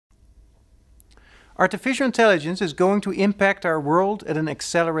Artificial intelligence is going to impact our world at an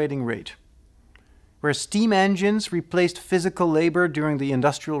accelerating rate. Where steam engines replaced physical labor during the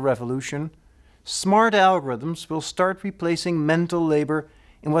Industrial Revolution, smart algorithms will start replacing mental labor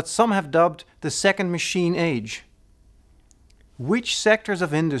in what some have dubbed the second machine age. Which sectors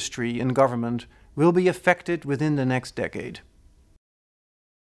of industry and government will be affected within the next decade?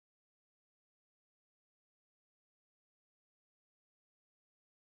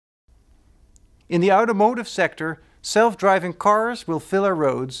 In the automotive sector, self-driving cars will fill our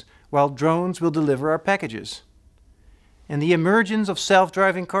roads, while drones will deliver our packages. And the emergence of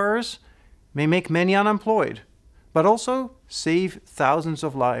self-driving cars may make many unemployed, but also save thousands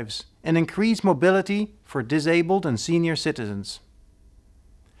of lives and increase mobility for disabled and senior citizens.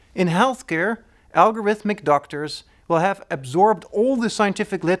 In healthcare, algorithmic doctors will have absorbed all the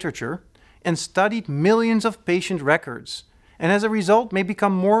scientific literature and studied millions of patient records, and as a result may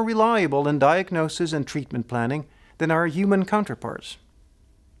become more reliable in diagnosis and treatment planning than our human counterparts.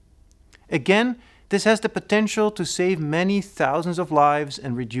 Again, this has the potential to save many thousands of lives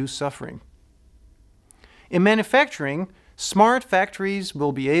and reduce suffering. In manufacturing, smart factories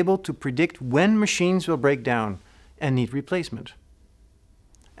will be able to predict when machines will break down and need replacement.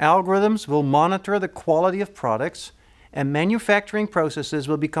 Algorithms will monitor the quality of products, and manufacturing processes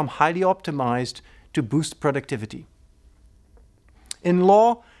will become highly optimized to boost productivity. In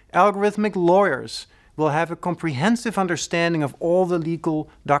law, algorithmic lawyers will have a comprehensive understanding of all the legal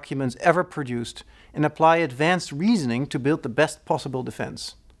documents ever produced and apply advanced reasoning to build the best possible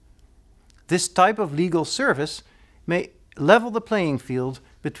defense. This type of legal service may level the playing field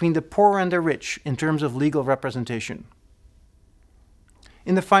between the poor and the rich in terms of legal representation.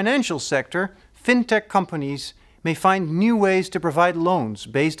 In the financial sector, fintech companies may find new ways to provide loans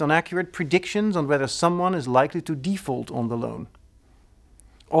based on accurate predictions on whether someone is likely to default on the loan.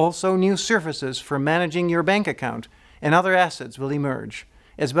 Also, new services for managing your bank account and other assets will emerge,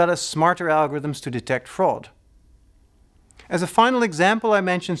 as well as smarter algorithms to detect fraud. As a final example, I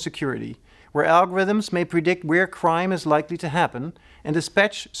mentioned security, where algorithms may predict where crime is likely to happen and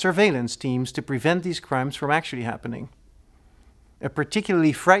dispatch surveillance teams to prevent these crimes from actually happening. A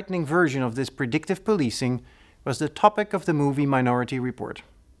particularly frightening version of this predictive policing was the topic of the movie Minority Report.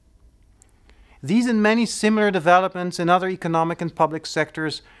 These and many similar developments in other economic and public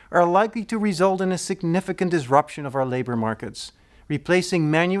sectors are likely to result in a significant disruption of our labor markets, replacing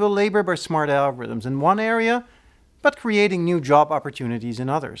manual labor by smart algorithms in one area, but creating new job opportunities in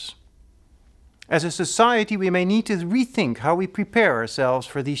others. As a society, we may need to rethink how we prepare ourselves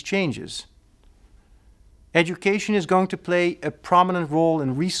for these changes. Education is going to play a prominent role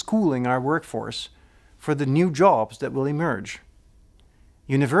in reschooling our workforce for the new jobs that will emerge.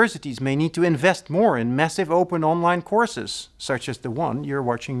 Universities may need to invest more in massive open online courses, such as the one you're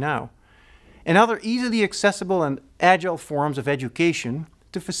watching now, and other easily accessible and agile forms of education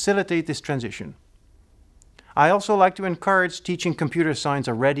to facilitate this transition. I also like to encourage teaching computer science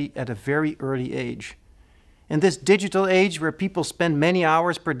already at a very early age. In this digital age where people spend many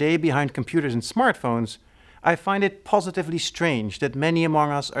hours per day behind computers and smartphones, I find it positively strange that many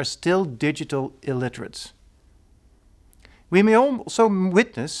among us are still digital illiterates. We may also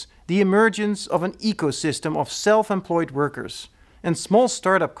witness the emergence of an ecosystem of self-employed workers and small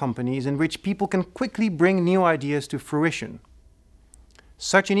startup companies in which people can quickly bring new ideas to fruition.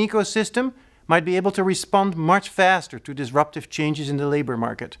 Such an ecosystem might be able to respond much faster to disruptive changes in the labor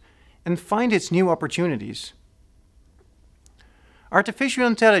market and find its new opportunities. Artificial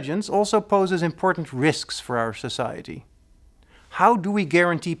intelligence also poses important risks for our society. How do we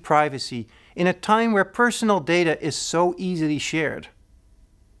guarantee privacy in a time where personal data is so easily shared?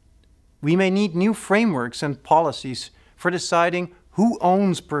 We may need new frameworks and policies for deciding who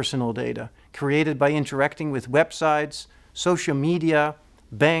owns personal data created by interacting with websites, social media,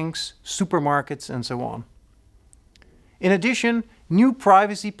 banks, supermarkets, and so on. In addition, new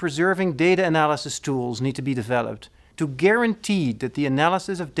privacy-preserving data analysis tools need to be developed to guarantee that the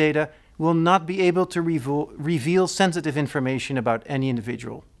analysis of data will not be able to reveal sensitive information about any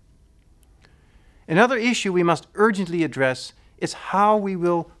individual. Another issue we must urgently address is how we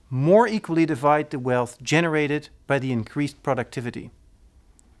will more equally divide the wealth generated by the increased productivity.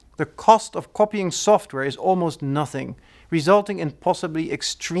 The cost of copying software is almost nothing, resulting in possibly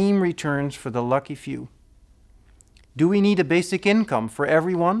extreme returns for the lucky few. Do we need a basic income for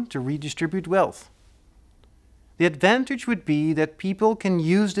everyone to redistribute wealth? The advantage would be that people can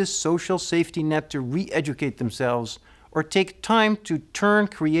use this social safety net to re-educate themselves or take time to turn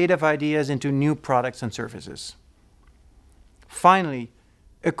creative ideas into new products and services. Finally,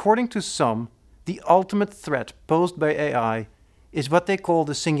 according to some, the ultimate threat posed by AI is what they call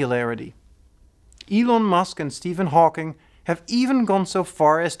the singularity. Elon Musk and Stephen Hawking have even gone so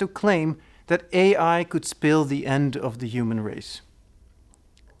far as to claim that AI could spell the end of the human race.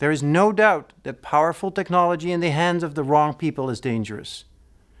 There is no doubt that powerful technology in the hands of the wrong people is dangerous.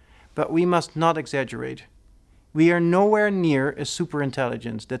 But we must not exaggerate. We are nowhere near a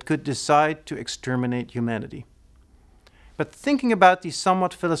superintelligence that could decide to exterminate humanity. But thinking about these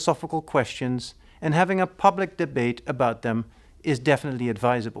somewhat philosophical questions and having a public debate about them is definitely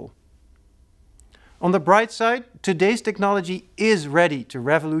advisable. On the bright side, today's technology is ready to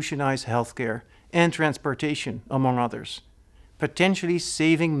revolutionize healthcare and transportation, among others, potentially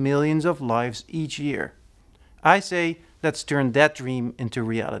saving millions of lives each year. I say, let's turn that dream into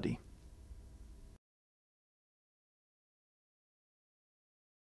reality.